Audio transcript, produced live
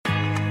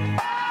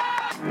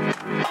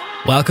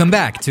Welcome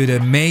back to the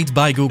Made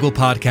by Google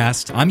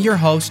podcast. I'm your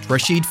host,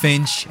 Rashid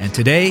Finch, and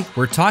today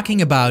we're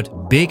talking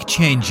about big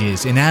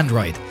changes in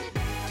Android.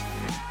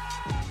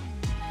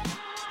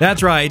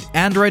 That's right,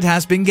 Android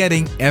has been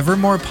getting ever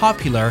more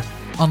popular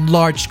on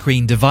large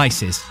screen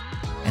devices.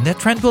 And that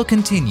trend will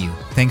continue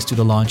thanks to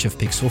the launch of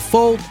Pixel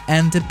Fold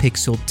and the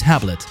Pixel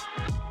Tablet.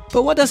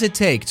 But what does it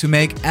take to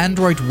make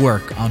Android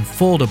work on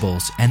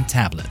foldables and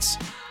tablets?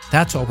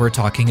 That's what we're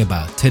talking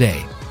about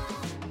today.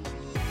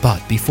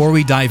 But before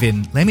we dive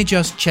in, let me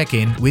just check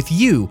in with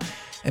you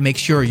and make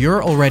sure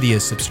you're already a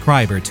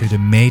subscriber to the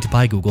Made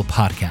by Google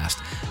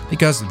podcast,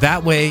 because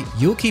that way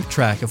you'll keep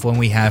track of when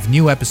we have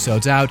new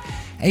episodes out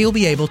and you'll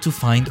be able to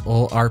find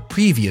all our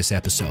previous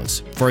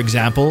episodes. For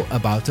example,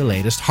 about the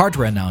latest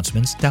hardware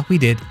announcements that we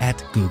did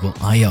at Google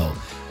I/O.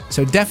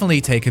 So definitely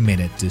take a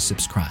minute to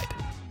subscribe.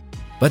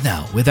 But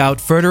now,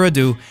 without further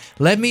ado,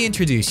 let me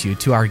introduce you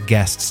to our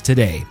guests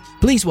today.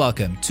 Please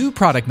welcome two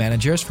product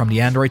managers from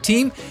the Android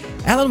team,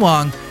 Alan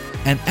Wang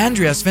and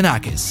Andreas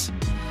Venakis.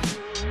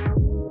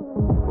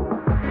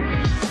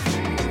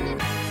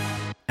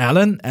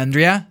 Alan,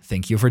 Andrea,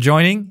 thank you for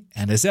joining.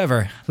 And as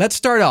ever, let's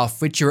start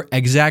off with your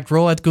exact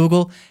role at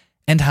Google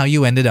and how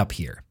you ended up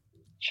here.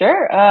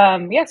 Sure.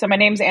 So my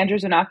name is Andrew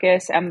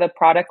Zanakis. I'm the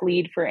product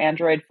lead for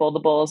Android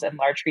foldables and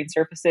large screen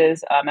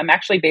surfaces. I'm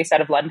actually based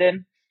out of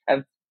London.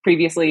 I've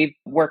previously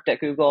worked at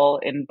Google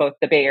in both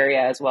the Bay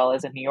Area as well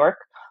as in New York.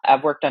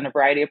 I've worked on a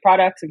variety of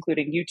products,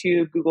 including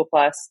YouTube, Google+,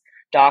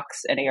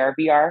 Docs, and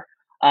AR/VR.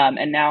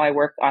 And now I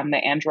work on the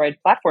Android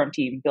platform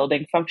team,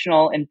 building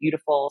functional and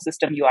beautiful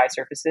system UI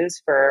surfaces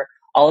for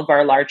all of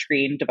our large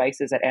screen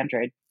devices at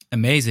Android.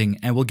 Amazing.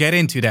 And we'll get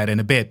into that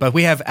in a bit. But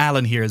we have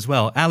Alan here as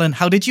well. Alan,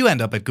 how did you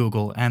end up at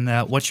Google and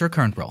what's your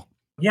current role?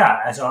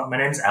 Yeah, so my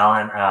name is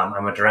Alan.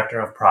 I'm a director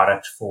of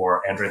product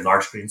for Android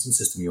large screens and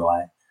system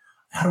UI.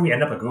 How do we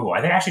end up at Google? I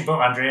think actually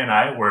both Andrea and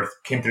I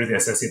came through the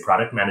Associate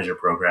Product Manager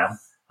program,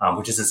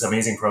 which is this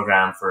amazing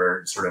program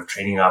for sort of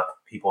training up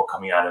people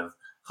coming out of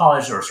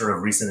college or sort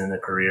of recent in their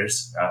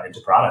careers into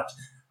product,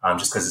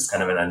 just because it's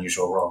kind of an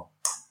unusual role.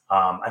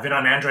 I've been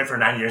on Android for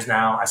 9 years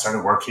now. I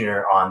started work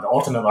here on the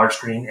ultimate large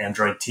screen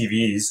Android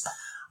TVs,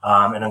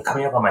 and I'm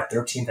coming up on my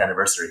 13th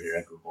anniversary here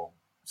at Google.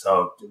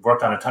 So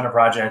worked on a ton of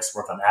projects,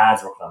 worked on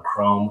ads, worked on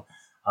Chrome,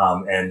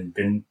 and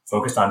been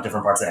focused on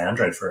different parts of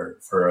Android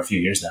for a few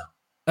years now.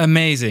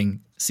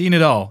 Amazing. Seen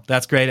it all.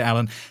 That's great,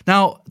 Alan.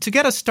 Now, to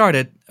get us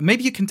started,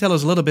 maybe you can tell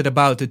us a little bit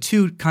about the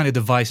two kind of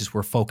devices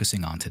we're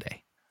focusing on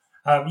today.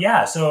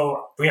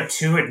 So we have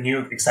two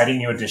exciting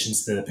new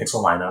additions to the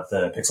Pixel lineup,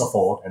 the Pixel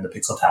Fold and the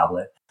Pixel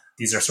Tablet.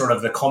 These are sort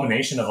of the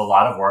culmination of a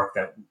lot of work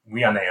that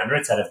we on the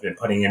Android side have been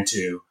putting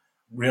into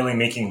really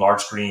making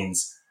large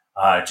screens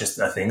just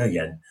a thing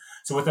again.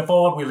 So with the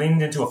Fold, we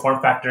leaned into a form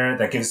factor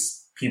that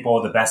gives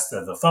people the best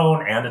of the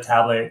phone and a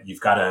tablet.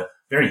 You've got a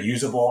very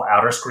usable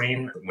outer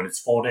screen when it's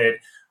folded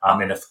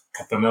in a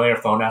familiar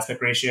phone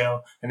aspect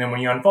ratio. And then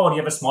when you unfold, you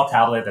have a small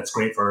tablet that's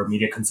great for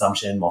media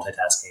consumption,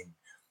 multitasking.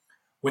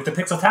 With the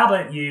Pixel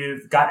Tablet,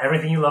 you've got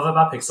everything you love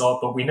about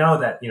Pixel, but we know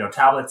that,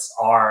 tablets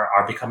are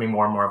becoming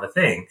more and more of a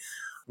thing.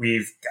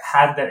 We've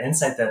had that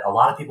insight that a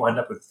lot of people end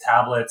up with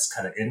tablets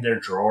kind of in their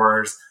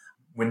drawers.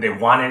 When they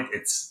want it,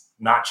 it's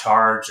not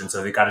charged, and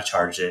so they got to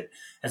charge it.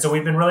 And so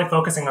we've been really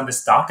focusing on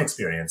this dock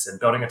experience and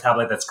building a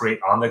tablet that's great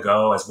on the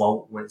go as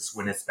well as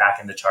when it's back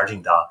in the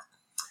charging dock.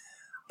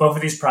 Both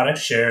of these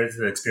products share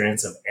the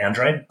experience of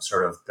Android,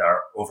 sort of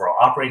our overall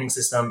operating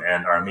system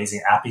and our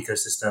amazing app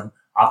ecosystem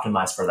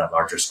optimized for that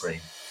larger screen.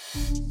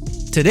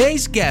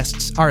 Today's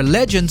guests are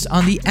legends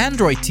on the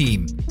Android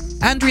team.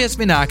 Andreas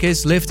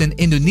Venakis lived in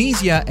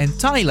Indonesia and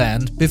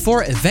Thailand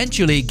before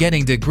eventually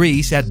getting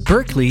degrees at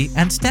Berkeley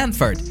and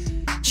Stanford.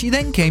 She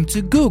then came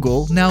to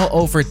Google now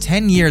over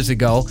 10 years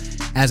ago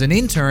as an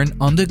intern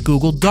on the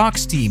Google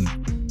Docs team.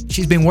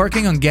 She's been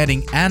working on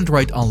getting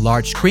Android on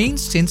large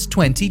screens since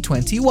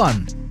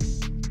 2021.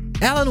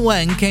 Alan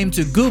Wang came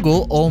to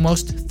Google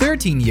almost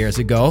 13 years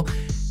ago.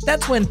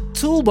 That's when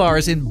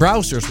toolbars in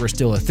browsers were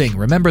still a thing.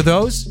 Remember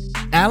those?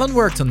 Alan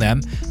worked on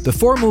them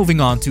before moving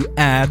on to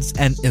ads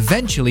and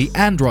eventually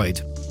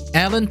Android.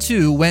 Alan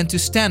too went to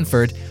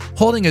Stanford,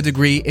 holding a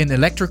degree in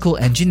electrical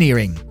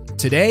engineering.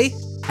 Today,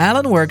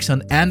 Alan works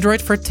on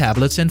Android for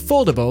tablets and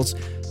foldables,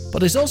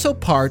 but is also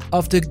part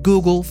of the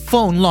Google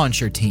Phone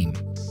Launcher team.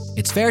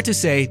 It's fair to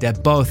say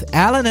that both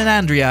Alan and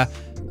Andrea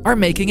are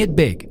making it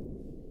big.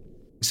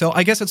 So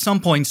I guess at some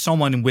point,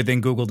 someone within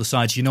Google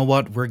decides, you know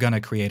what, we're going to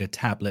create a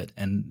tablet.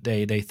 And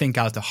they think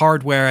out the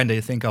hardware and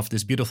they think of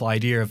this beautiful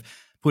idea of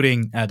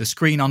putting the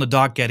screen on the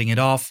dock, getting it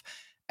off.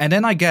 And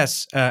then I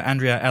guess,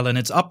 Andrea, Alan,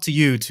 it's up to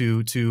you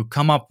to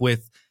come up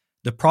with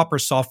the proper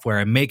software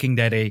and making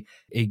that a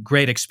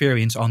great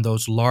experience on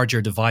those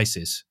larger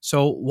devices.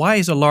 So why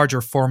is a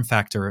larger form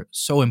factor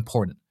so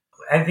important?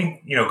 I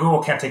think,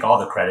 Google can't take all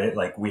the credit.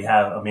 Like, we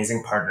have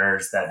amazing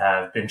partners that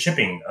have been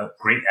shipping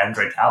great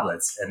Android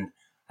tablets. And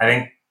I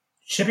think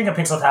shipping a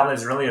Pixel tablet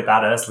is really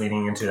about us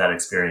leaning into that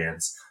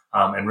experience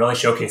and really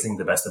showcasing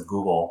the best of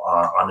Google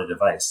on the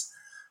device.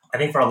 I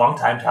think for a long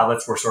time,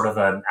 tablets were sort of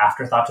an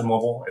afterthought to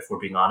mobile, if we're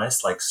being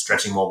honest, like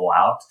stretching mobile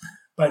out.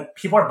 But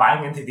people are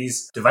buying into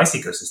these device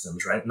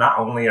ecosystems, right? Not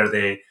only are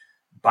they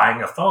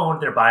buying a phone,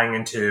 they're buying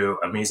into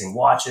amazing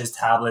watches,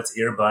 tablets,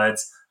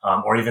 earbuds,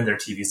 or even their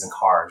TVs and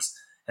cars.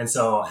 And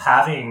so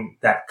having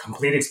that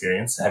complete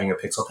experience, having a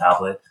Pixel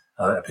tablet,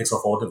 a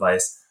Pixel Fold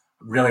device,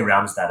 really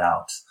rounds that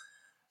out.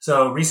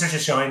 So research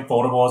is showing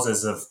foldables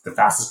as the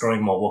fastest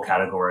growing mobile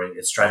category.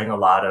 It's driving a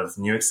lot of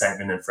new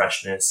excitement and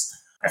freshness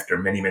after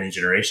many, many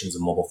generations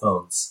of mobile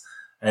phones.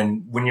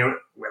 And when you're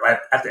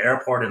at the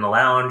airport in the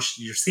lounge,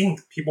 you're seeing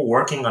people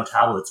working on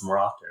tablets more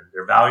often.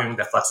 They're valuing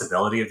the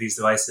flexibility of these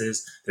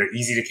devices. They're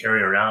easy to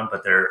carry around,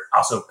 but they're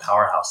also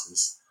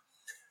powerhouses.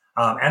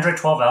 Android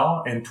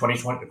 12L in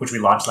 2020, which we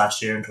launched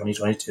last year in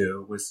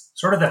 2022, was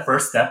sort of the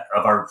first step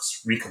of our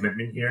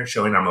recommitment here,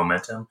 showing our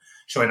momentum,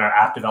 showing our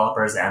app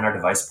developers and our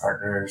device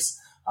partners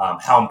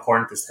how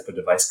important this type of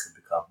device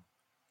could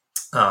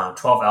become.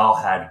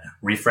 12L had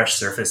refreshed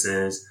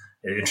surfaces.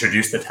 It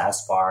introduced the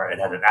taskbar. It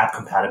had an app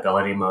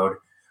compatibility mode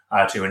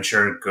to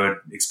ensure good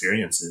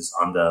experiences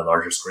on the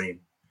larger screen.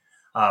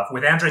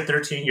 With Android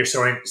 13, you're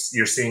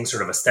seeing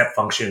sort of a step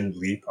function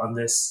leap on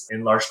this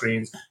in large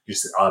screens,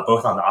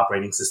 both on the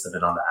operating system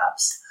and on the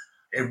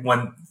apps.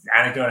 One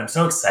anecdote, I'm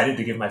so excited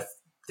to give my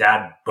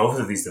dad both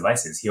of these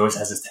devices. He always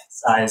has his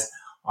text size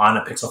on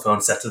a Pixel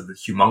phone set to the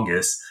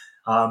humongous,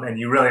 and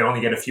you really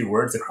only get a few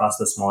words across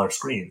the smaller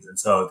screens. And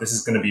so this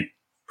is going to be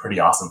pretty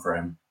awesome for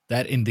him.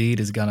 That indeed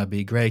is going to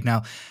be great.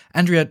 Now,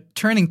 Andrea,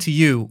 turning to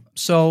you,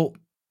 so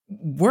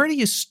where do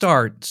you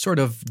start sort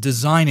of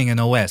designing an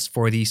OS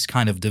for these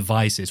kind of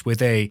devices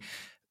with a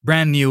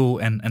brand new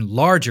and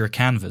larger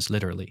canvas,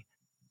 literally?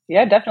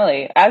 Yeah,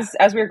 definitely.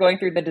 As we were going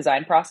through the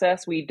design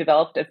process, we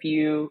developed a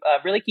few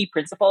really key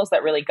principles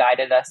that really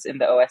guided us in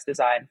the OS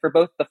design for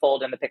both the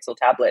Fold and the Pixel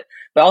tablet,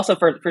 but also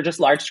for just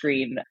large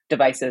screen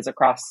devices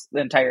across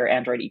the entire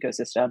Android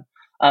ecosystem.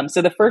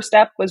 So the first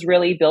step was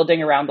really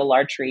building around the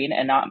large screen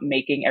and not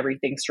making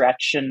everything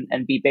stretch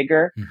and be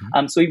bigger.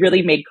 Mm-hmm. So we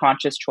really made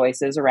conscious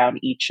choices around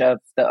each of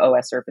the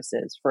OS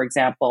surfaces. For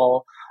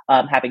example,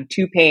 having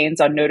 2 panes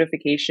on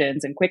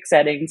notifications and quick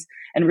settings,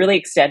 and really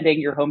extending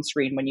your home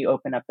screen when you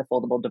open up the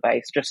foldable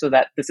device, just so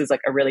that this is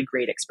like a really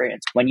great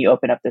experience when you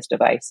open up this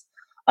device.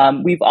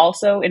 We've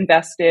also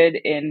invested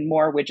in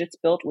more widgets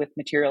built with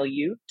Material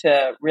U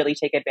to really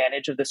take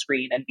advantage of the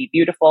screen and be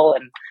beautiful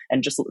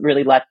and just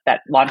really let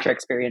that launcher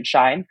experience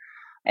shine.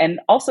 And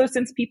also,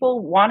 since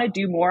people want to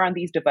do more on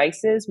these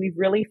devices, we've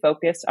really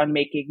focused on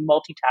making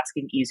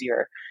multitasking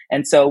easier.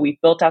 And so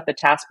we've built out the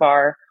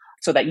taskbar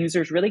so that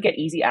users really get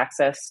easy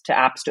access to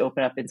apps to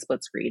open up in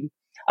split screen.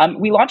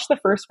 We launched the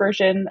first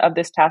version of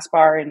this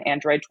taskbar in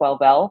Android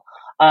 12L.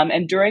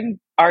 And during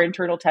our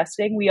internal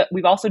testing,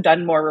 we've also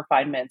done more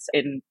refinements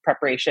in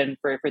preparation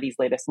for these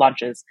latest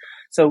launches.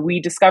 So we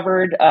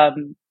discovered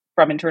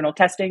from internal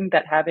testing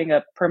that having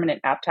a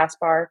permanent app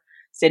taskbar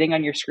sitting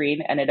on your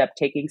screen ended up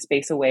taking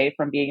space away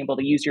from being able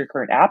to use your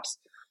current apps.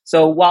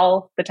 So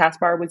while the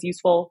taskbar was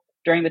useful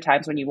during the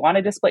times when you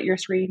wanted to split your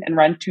screen and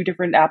run 2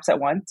 different apps at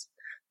once,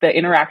 the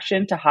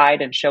interaction to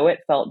hide and show it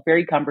felt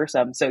very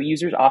cumbersome. So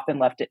users often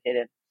left it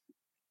hidden.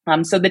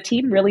 So the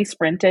team really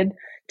sprinted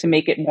to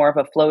make it more of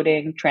a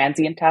floating,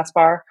 transient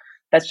taskbar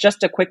that's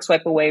just a quick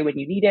swipe away when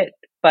you need it,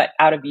 but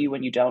out of view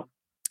when you don't.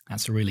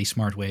 That's a really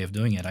smart way of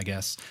doing it, I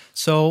guess.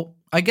 So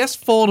I guess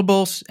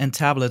foldables and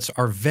tablets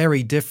are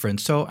very different.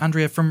 So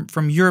Andrea,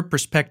 from your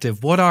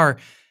perspective, what are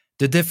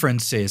the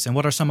differences and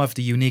what are some of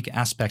the unique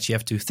aspects you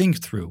have to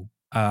think through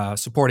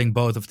supporting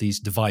both of these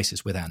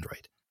devices with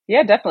Android?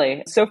 Yeah,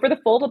 definitely. So for the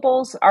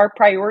foldables, our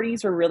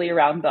priorities were really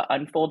around the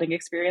unfolding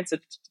experience.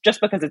 It's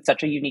just because it's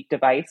such a unique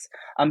device.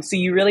 So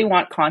you really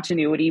want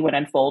continuity when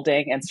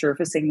unfolding and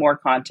surfacing more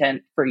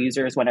content for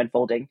users when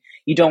unfolding.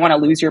 You don't want to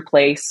lose your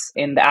place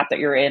in the app that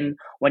you're in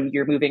when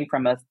you're moving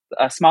from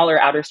a smaller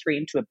outer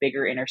screen to a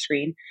bigger inner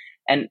screen.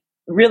 And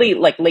really,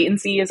 like,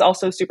 latency is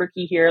also super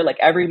key here. Like,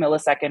 every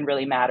millisecond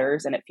really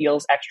matters, and it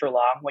feels extra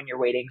long when you're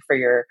waiting for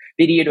your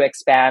video to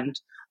expand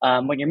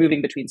when you're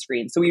moving between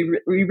screens. So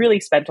we really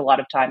spent a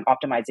lot of time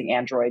optimizing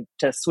Android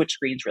to switch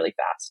screens really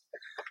fast.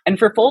 And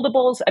for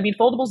foldables,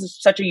 foldables is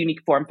such a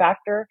unique form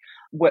factor,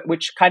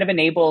 which kind of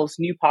enables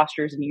new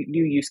postures and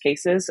new use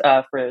cases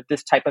for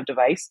this type of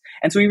device.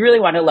 And so we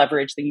really want to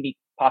leverage the unique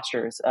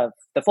postures of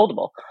the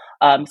foldable.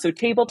 So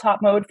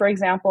tabletop mode, for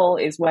example,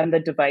 is when the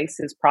device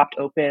is propped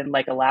open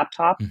like a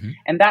laptop. Mm-hmm.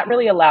 And that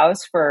really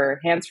allows for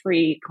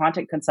hands-free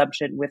content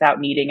consumption without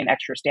needing an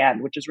extra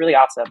stand, which is really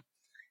awesome.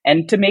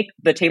 And to make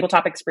the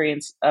tabletop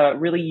experience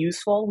really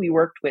useful, we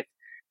worked with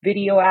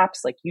video apps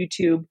like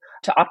YouTube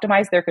to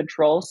optimize their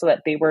controls so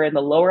that they were in the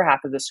lower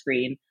half of the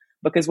screen.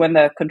 Because when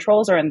the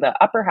controls are in the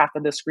upper half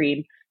of the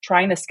screen,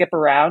 trying to skip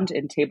around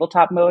in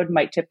tabletop mode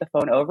might tip the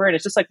phone over, and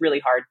it's just like really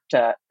hard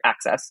to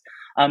access.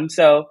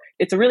 So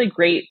it's a really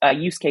great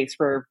use case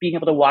for being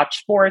able to watch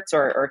sports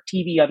or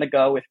TV on the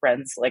go with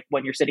friends, like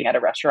when you're sitting at a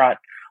restaurant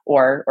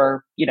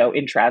or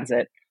in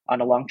transit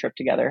on a long trip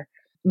together.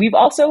 We've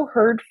also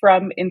heard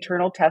from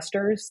internal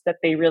testers that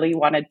they really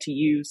wanted to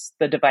use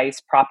the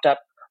device propped up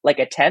like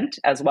a tent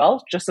as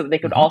well, just so that they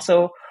could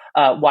also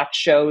watch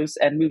shows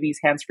and movies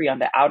hands-free on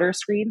the outer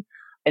screen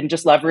and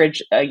just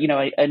leverage,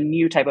 a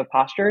new type of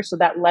posture. So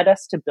that led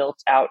us to build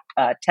out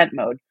tent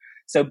mode.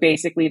 So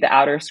basically the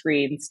outer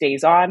screen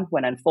stays on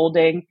when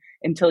unfolding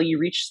until you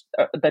reach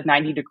the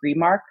 90-degree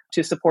mark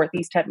to support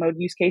these tent mode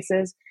use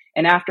cases.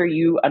 And after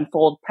you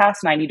unfold past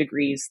 90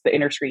 degrees, the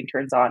inner screen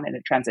turns on and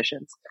it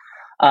transitions.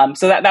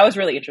 So that was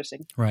really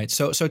interesting. Right.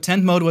 So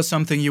tent mode was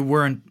something you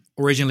weren't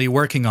originally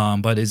working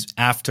on, but is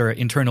after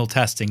internal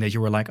testing that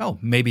you were like, oh,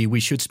 maybe we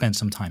should spend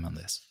some time on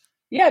this.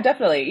 Yeah,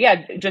 definitely.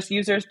 Yeah, just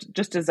users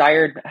just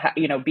desired,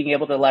 being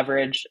able to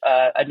leverage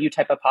a new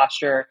type of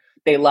posture.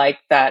 They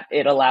liked that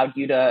it allowed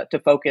you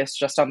to focus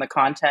just on the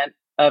content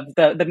of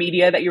the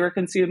media that you were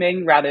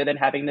consuming rather than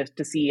having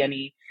to see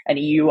any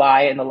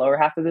UI in the lower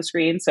half of the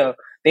screen. So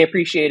they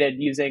appreciated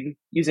using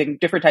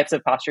different types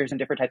of postures and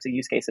different types of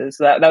use cases.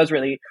 So that was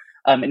really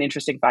an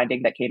interesting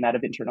finding that came out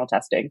of internal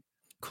testing.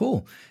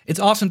 Cool. It's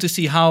awesome to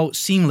see how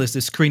seamless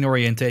the screen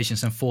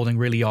orientations and folding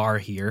really are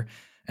here.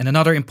 And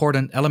another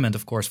important element,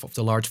 of course, of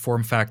the large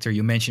form factor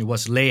you mentioned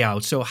was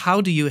layout. So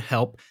how do you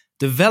help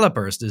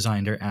developers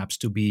design their apps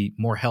to be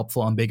more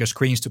helpful on bigger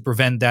screens to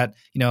prevent that,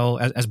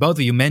 as both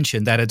of you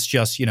mentioned, that it's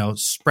just,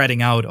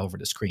 spreading out over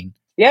the screen?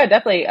 Yeah,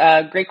 definitely.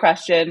 Great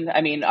question.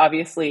 I mean,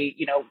 obviously,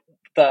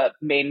 the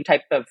main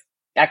type of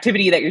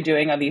activity that you're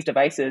doing on these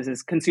devices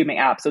is consuming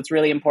apps. So it's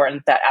really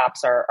important that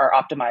apps are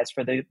optimized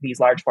for these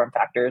large form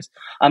factors.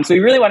 So we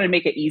really wanted to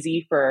make it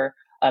easy for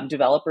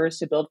developers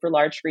to build for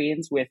large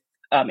screens with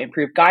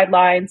improved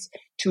guidelines,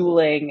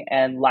 tooling,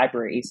 and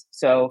libraries.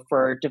 So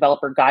for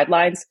developer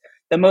guidelines,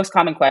 the most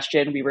common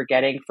question we were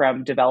getting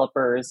from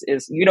developers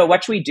is,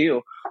 what should we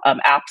do?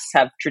 Apps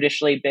have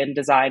traditionally been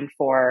designed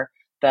for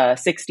the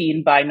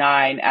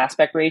 16:9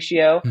 aspect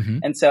ratio. Mm-hmm.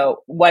 And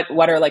so what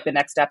are like the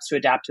next steps to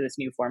adapt to this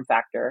new form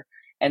factor?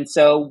 And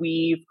so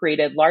we've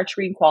created large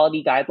screen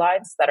quality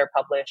guidelines that are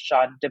published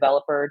on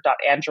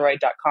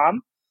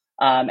developer.android.com.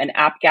 An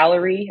app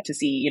gallery to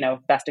see,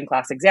 best in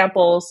class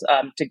examples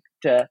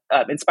to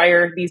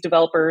inspire these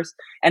developers,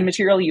 and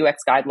material UX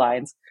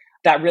guidelines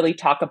that really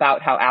talk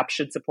about how apps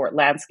should support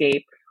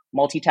landscape,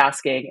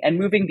 multitasking, and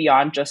moving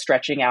beyond just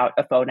stretching out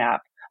a phone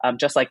app,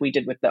 just like we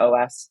did with the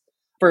OS.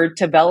 For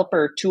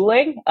developer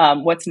tooling,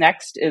 what's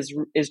next is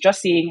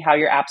just seeing how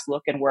your apps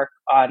look and work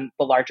on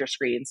the larger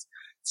screens.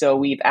 So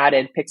we've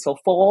added Pixel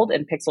Fold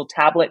and Pixel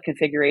Tablet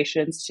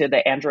configurations to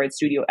the Android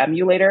Studio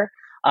emulator,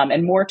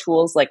 and more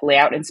tools like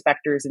layout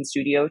inspectors in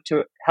Studio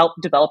to help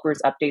developers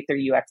update their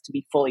UX to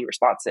be fully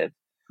responsive.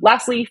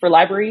 Lastly, for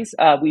libraries,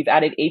 we've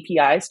added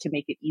APIs to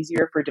make it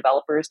easier for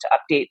developers to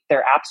update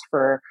their apps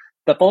for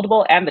the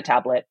foldable and the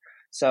tablet.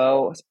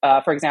 So,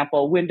 for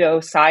example, window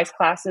size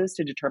classes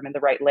to determine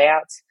the right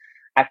layouts,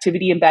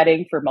 activity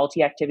embedding for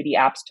multi-activity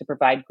apps to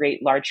provide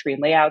great large screen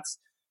layouts,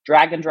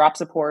 drag and drop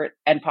support,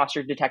 and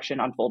posture detection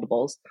on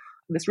foldables.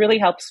 This really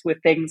helps with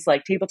things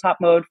like tabletop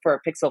mode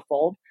for Pixel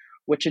Fold,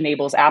 which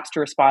enables apps to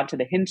respond to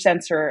the hinge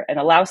sensor and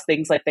allows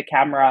things like the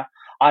camera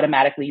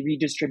automatically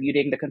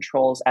redistributing the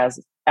controls as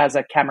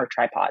a camera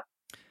tripod.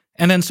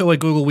 And then so at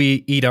Google,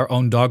 we eat our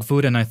own dog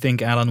food. And I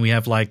think, Alan, we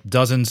have like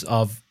dozens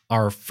of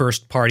our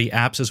first-party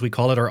apps, as we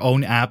call it, our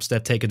own apps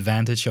that take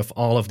advantage of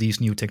all of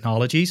these new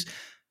technologies.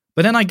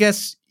 But then I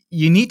guess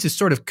you need to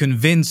sort of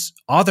convince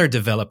other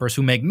developers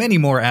who make many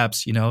more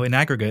apps, in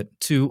aggregate,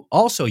 to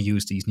also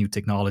use these new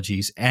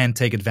technologies and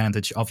take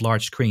advantage of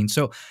large screens.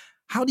 So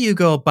how do you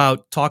go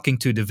about talking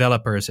to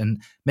developers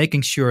and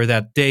making sure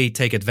that they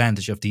take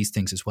advantage of these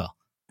things as well?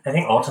 I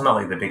think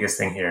ultimately the biggest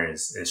thing here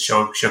is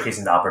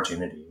showcasing the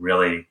opportunity,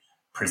 really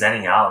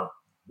presenting out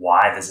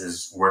why this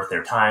is worth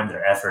their time,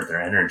 their effort,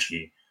 their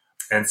energy.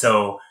 And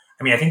so,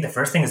 I think the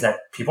first thing is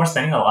that people are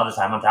spending a lot of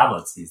time on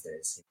tablets these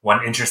days.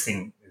 One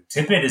interesting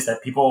tidbit is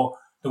that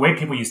the way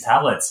people use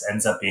tablets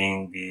ends up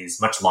being these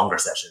much longer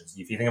sessions.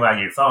 If you think about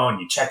your phone,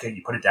 you check it,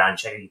 you put it down, you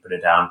check it, you put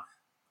it down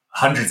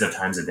hundreds of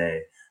times a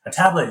day. A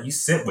tablet you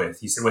sit with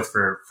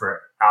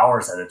for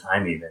hours at a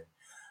time even.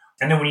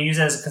 And then when you use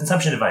it as a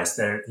consumption device,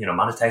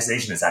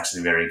 monetization is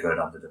actually very good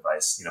on the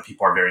device.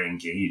 People are very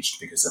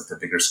engaged because of the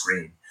bigger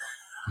screen.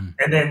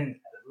 And then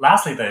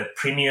lastly, the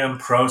premium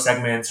pro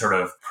segment, sort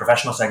of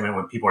professional segment,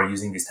 when people are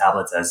using these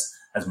tablets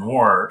as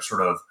more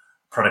sort of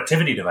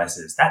productivity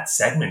devices, that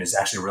segment is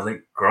actually really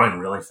growing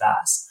really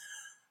fast.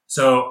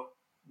 So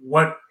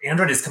what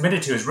Android is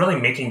committed to is really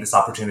making this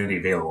opportunity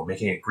available,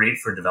 making it great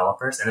for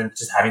developers, and then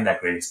just having that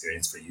great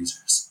experience for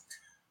users.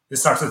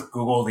 This starts with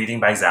Google leading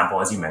by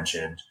example, as you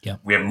mentioned. Yeah.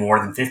 We have more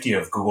than 50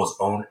 of Google's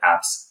own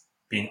apps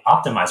being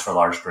optimized for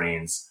large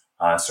screens,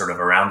 sort of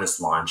around this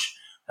launch,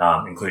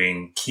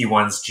 including key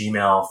ones,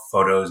 Gmail,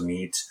 Photos,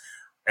 Meet.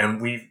 And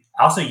we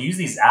also use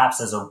these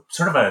apps as a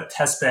sort of a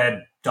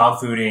testbed, dog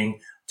fooding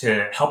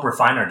to help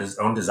refine our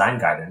own design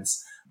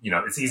guidance.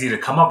 It's easy to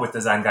come up with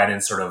design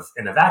guidance sort of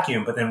in a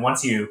vacuum, but then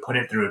once you put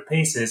it through its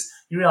paces,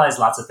 you realize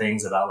lots of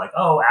things about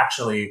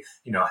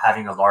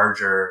having a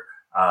larger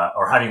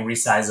or having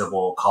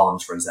resizable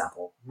columns, for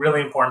example, really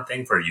important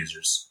thing for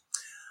users.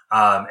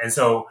 And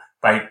so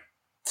by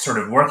sort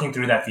of working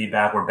through that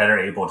feedback, we're better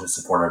able to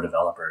support our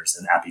developers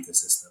and app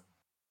ecosystem.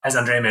 As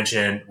Andre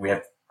mentioned, we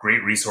have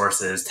great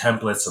resources,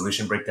 templates,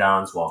 solution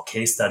breakdowns,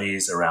 case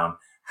studies around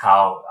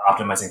how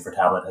optimizing for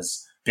tablet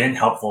has been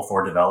helpful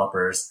for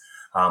developers.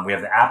 We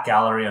have the app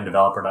gallery on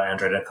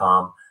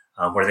developer.android.com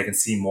where they can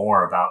see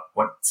more about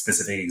what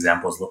specific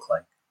examples look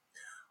like.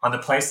 On the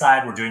Play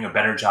side, we're doing a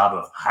better job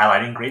of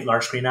highlighting great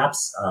large screen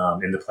apps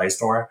in the Play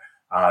Store,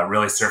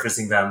 really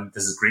surfacing them.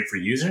 This is great for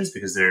users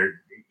because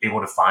they're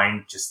able to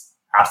find just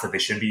apps that they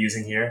should be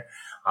using here.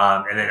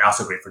 And then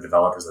also great for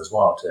developers as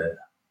well to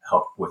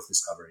help with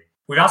discovery.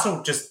 We've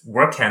also just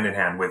worked hand in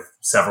hand with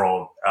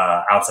several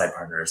outside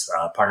partners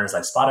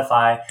like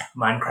Spotify,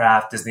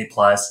 Minecraft, Disney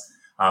Plus.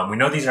 We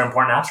know these are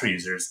important apps for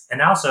users.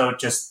 And also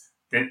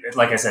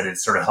like I said, it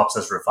sort of helps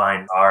us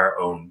refine our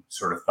own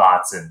sort of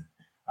thoughts and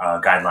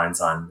guidelines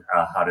on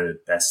how to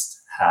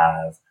best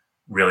have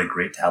really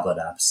great tablet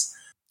apps.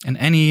 And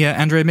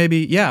Andre,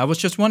 maybe, I was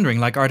just wondering,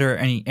 like, are there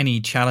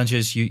any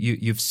challenges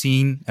you've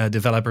seen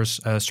developers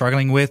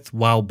struggling with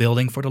while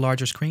building for the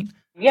larger screen?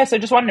 Yeah, so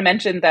just wanted to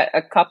mention that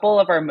a couple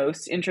of our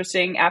most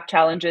interesting app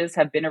challenges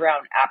have been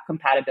around app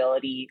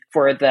compatibility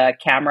for the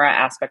camera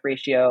aspect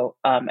ratio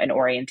and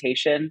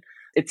orientation.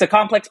 It's a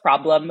complex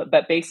problem,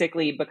 but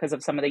basically because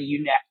of some of the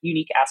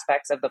unique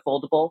aspects of the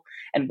foldable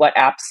and what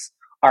apps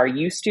are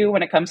used to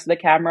when it comes to the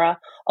camera,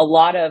 a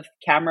lot of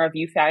camera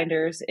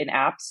viewfinders in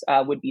apps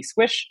would be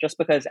squished just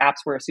because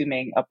apps were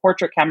assuming a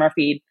portrait camera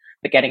feed,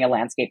 but getting a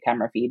landscape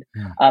camera feed.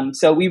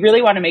 So we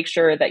really want to make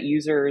sure that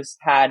users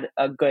had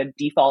a good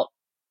default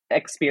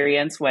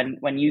experience when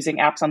using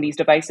apps on these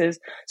devices.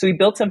 So we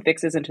built some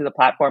fixes into the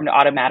platform to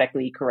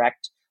automatically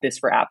correct this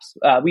for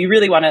apps. We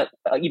really want to,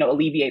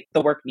 alleviate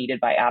the work needed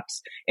by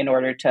apps in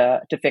order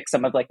to fix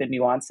some of like the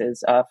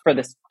nuances for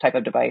this type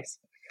of device.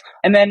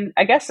 And then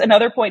I guess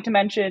another point to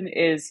mention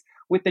is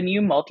with the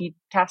new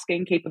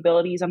multitasking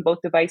capabilities on both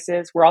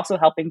devices, we're also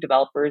helping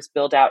developers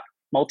build out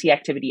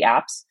multi-activity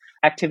apps,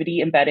 activity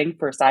embedding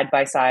for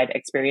side-by-side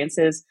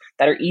experiences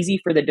that are easy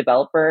for the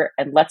developer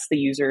and lets the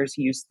users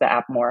use the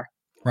app more.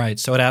 Right.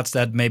 So that's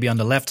that maybe on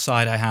the left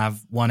side, I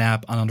have one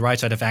app, and on the right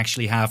side, I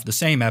actually have the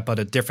same app, but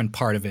a different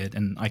part of it,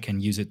 and I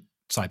can use it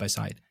side by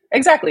side.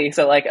 Exactly.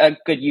 So like a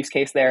good use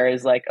case there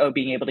is like,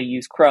 being able to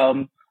use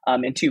Chrome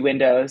in two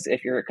windows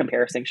if you're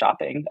comparison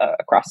shopping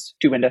across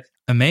two windows.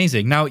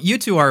 Amazing. Now, you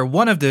two are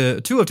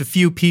two of the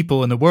few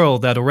people in the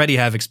world that already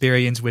have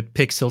experience with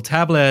Pixel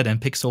Tablet and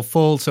Pixel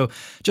Fold. So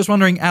just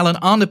wondering, Alan,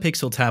 on the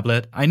Pixel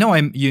Tablet, I know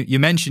you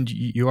mentioned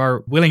you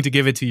are willing to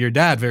give it to your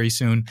dad very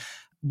soon.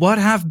 What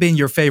have been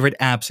your favorite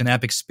apps and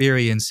app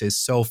experiences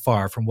so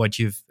far from what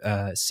you've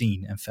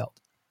seen and felt?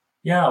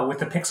 Yeah, with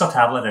the Pixel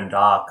tablet and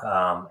dock,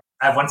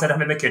 I have one setup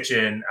in the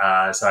kitchen,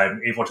 so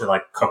I'm able to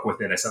like cook with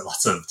it. I set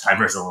lots of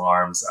timers and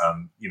alarms,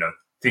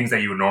 things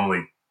that you would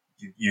normally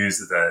use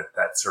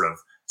that sort of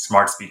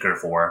smart speaker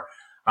for.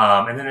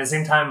 And then at the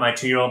same time, my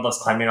 2-year-old loves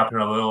climbing up in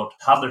a little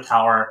toddler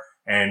tower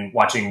and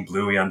watching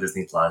Bluey on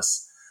Disney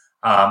Plus.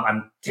 I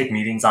take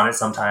meetings on it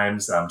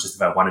sometimes, just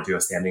if I want to do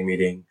a standing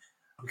meeting.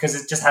 Because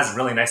it just has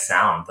really nice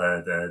sound.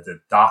 The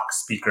dock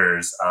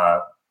speakers,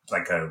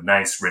 like a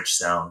nice, rich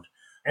sound.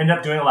 I ended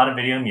up doing a lot of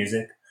video and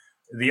music.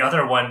 The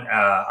other one,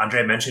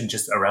 Andre mentioned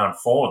just around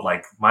Fold,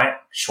 like my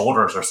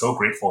shoulders are so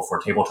grateful for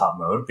tabletop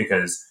mode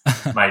because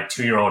my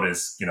 2-year-old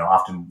is,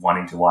 often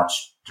wanting to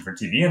watch different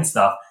TV and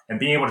stuff, and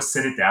being able to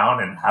sit it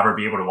down and have her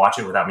be able to watch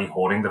it without me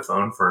holding the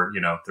phone for,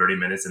 30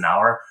 minutes, an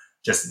hour.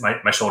 Just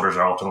my shoulders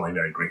are ultimately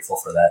very grateful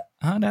for that.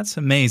 Oh, that's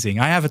amazing.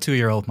 I have a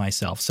 2-year-old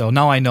myself, so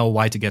now I know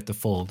why to get the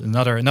Fold,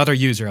 another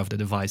user of the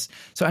device.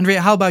 So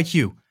Andrea, how about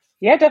you?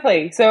 Yeah,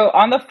 definitely. So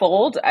on the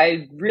Fold,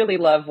 I really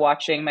love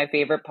watching my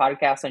favorite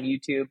podcasts on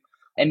YouTube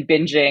and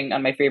binging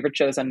on my favorite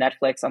shows on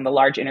Netflix on the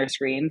large inner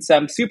screen. So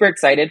I'm super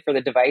excited for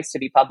the device to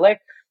be public,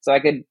 so I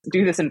could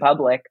do this in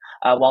public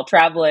while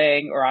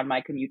traveling or on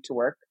my commute to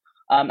work.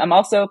 I'm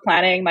also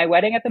planning my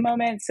wedding at the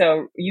moment,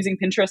 so using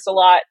Pinterest a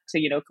lot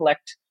to,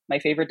 collect my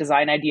favorite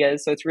design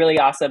ideas. So it's really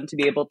awesome to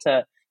be able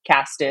to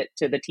cast it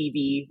to the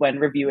TV when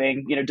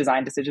reviewing,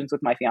 design decisions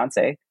with my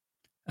fiance.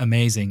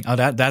 Amazing. Oh,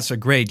 that's a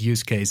great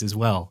use case as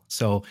well.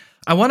 So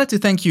I wanted to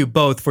thank you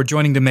both for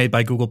joining the Made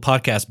by Google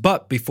podcast.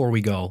 But before we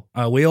go,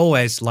 we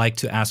always like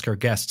to ask our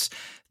guests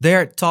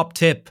their top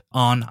tip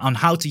on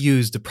how to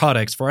use the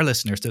products for our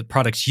listeners, the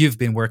products you've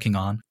been working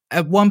on.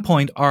 At one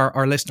point,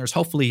 our listeners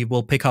hopefully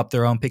will pick up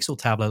their own Pixel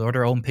tablet or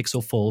their own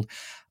Pixel Fold.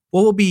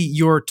 What will be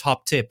your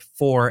top tip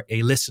for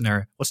a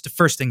listener? What's the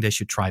first thing they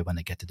should try when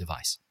they get the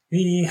device?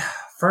 The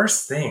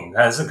first thing,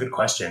 that is a good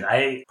question.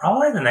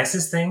 Probably the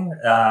nicest thing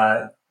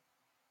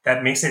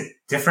that makes it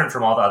different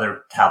from all the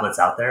other tablets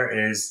out there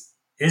is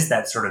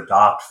that sort of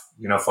docked,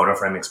 photo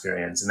frame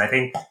experience. And I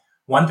think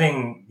one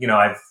thing,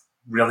 I've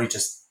really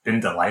just been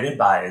delighted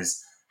by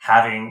is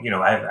having,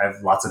 I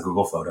have lots of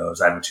Google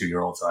Photos. I have a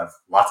 2-year-old, so I have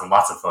lots and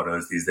lots of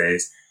photos these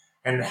days.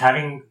 And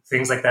having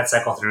things like that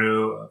cycle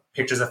through,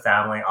 pictures of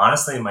family.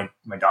 Honestly,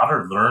 my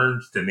daughter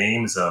learned the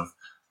names of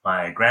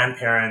my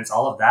grandparents,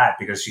 all of that,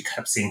 because she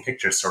kept seeing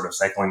pictures sort of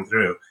cycling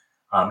through.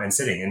 and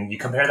sitting. And you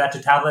compare that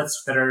to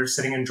tablets that are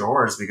sitting in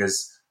drawers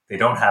because they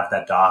don't have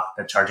that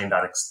charging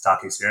dock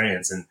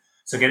experience. And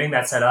so getting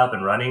that set up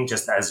and running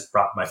just has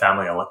brought my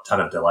family a ton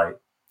of delight.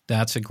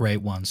 That's a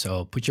great one.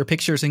 So put your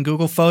pictures in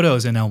Google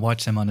Photos and now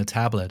watch them on a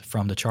tablet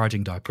from the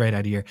charging dock. Great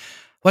idea.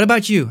 What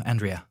about you,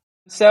 Andrea?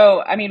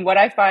 So, what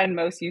I find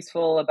most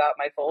useful about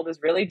my Fold is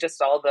really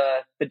just all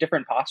the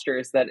different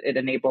postures that it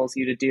enables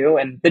you to do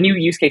and the new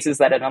use cases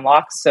that it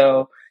unlocks.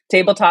 So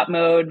tabletop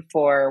mode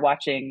for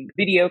watching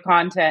video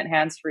content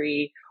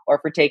hands-free or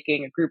for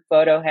taking a group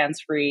photo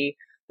hands-free.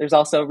 There's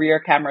also rear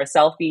camera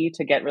selfie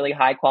to get really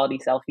high quality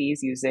selfies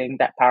using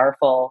that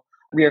powerful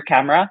rear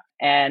camera.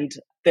 And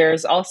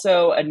there's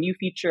also a new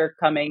feature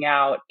coming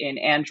out in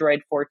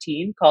Android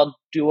 14 called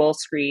dual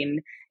screen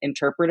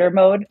interpreter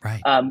mode,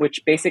 right. Which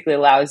basically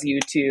allows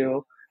you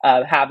to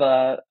have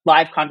a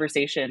live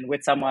conversation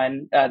with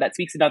someone that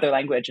speaks another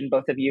language, and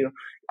both of you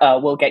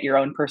will get your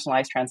own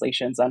personalized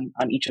translations on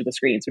each of the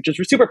screens, which is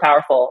super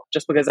powerful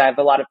just because I have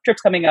a lot of trips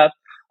coming up.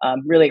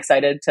 I'm really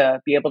excited to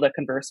be able to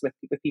converse with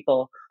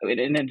people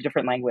in a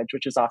different language,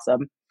 which is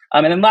awesome.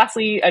 And then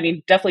lastly,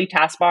 definitely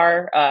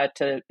taskbar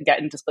to get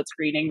into split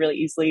screening really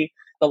easily.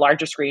 The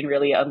larger screen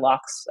really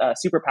unlocks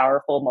super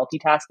powerful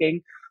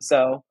multitasking.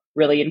 So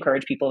really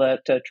encourage people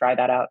to try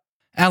that out.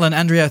 Alan,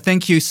 Andrea,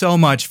 thank you so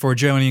much for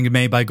joining the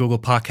Made by Google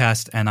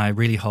podcast. And I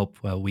really hope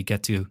we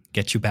get to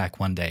get you back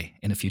one day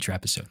in a future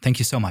episode. Thank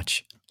you so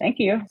much. Thank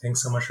you.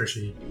 Thanks so much,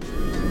 Rashid.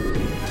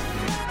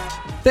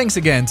 Thanks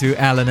again to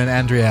Alan and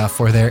Andrea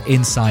for their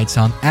insights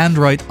on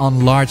Android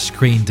on large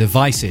screen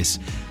devices.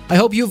 I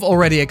hope you've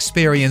already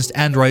experienced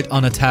Android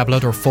on a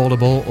tablet or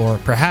foldable, or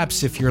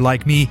perhaps if you're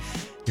like me,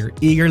 you're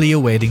eagerly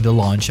awaiting the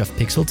launch of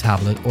Pixel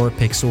Tablet or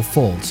Pixel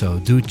Fold. So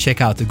do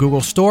check out the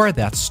Google Store,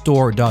 that's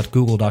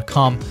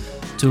store.google.com,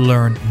 to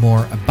learn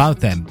more about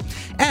them.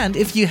 And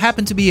if you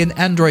happen to be an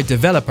Android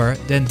developer,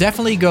 then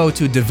definitely go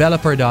to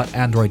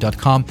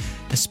developer.android.com,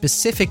 and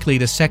specifically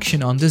the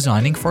section on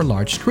designing for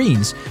large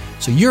screens,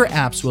 so your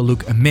apps will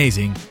look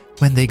amazing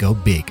when they go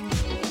big.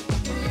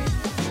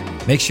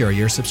 Make sure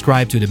you're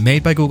subscribed to the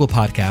Made by Google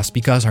podcast,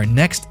 because our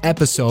next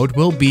episode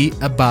will be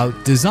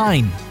about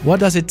design. What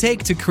does it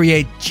take to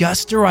create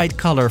just the right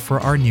color for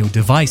our new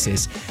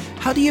devices?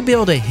 How do you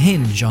build a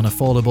hinge on a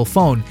foldable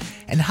phone?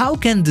 And how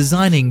can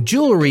designing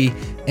jewelry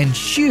and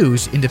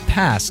shoes in the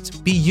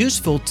past be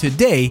useful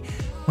today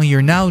when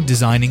you're now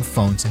designing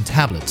phones and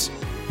tablets?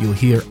 You'll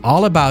hear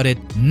all about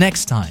it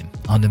next time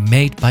on the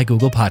Made by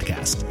Google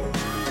podcast.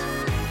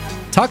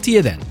 Talk to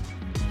you then.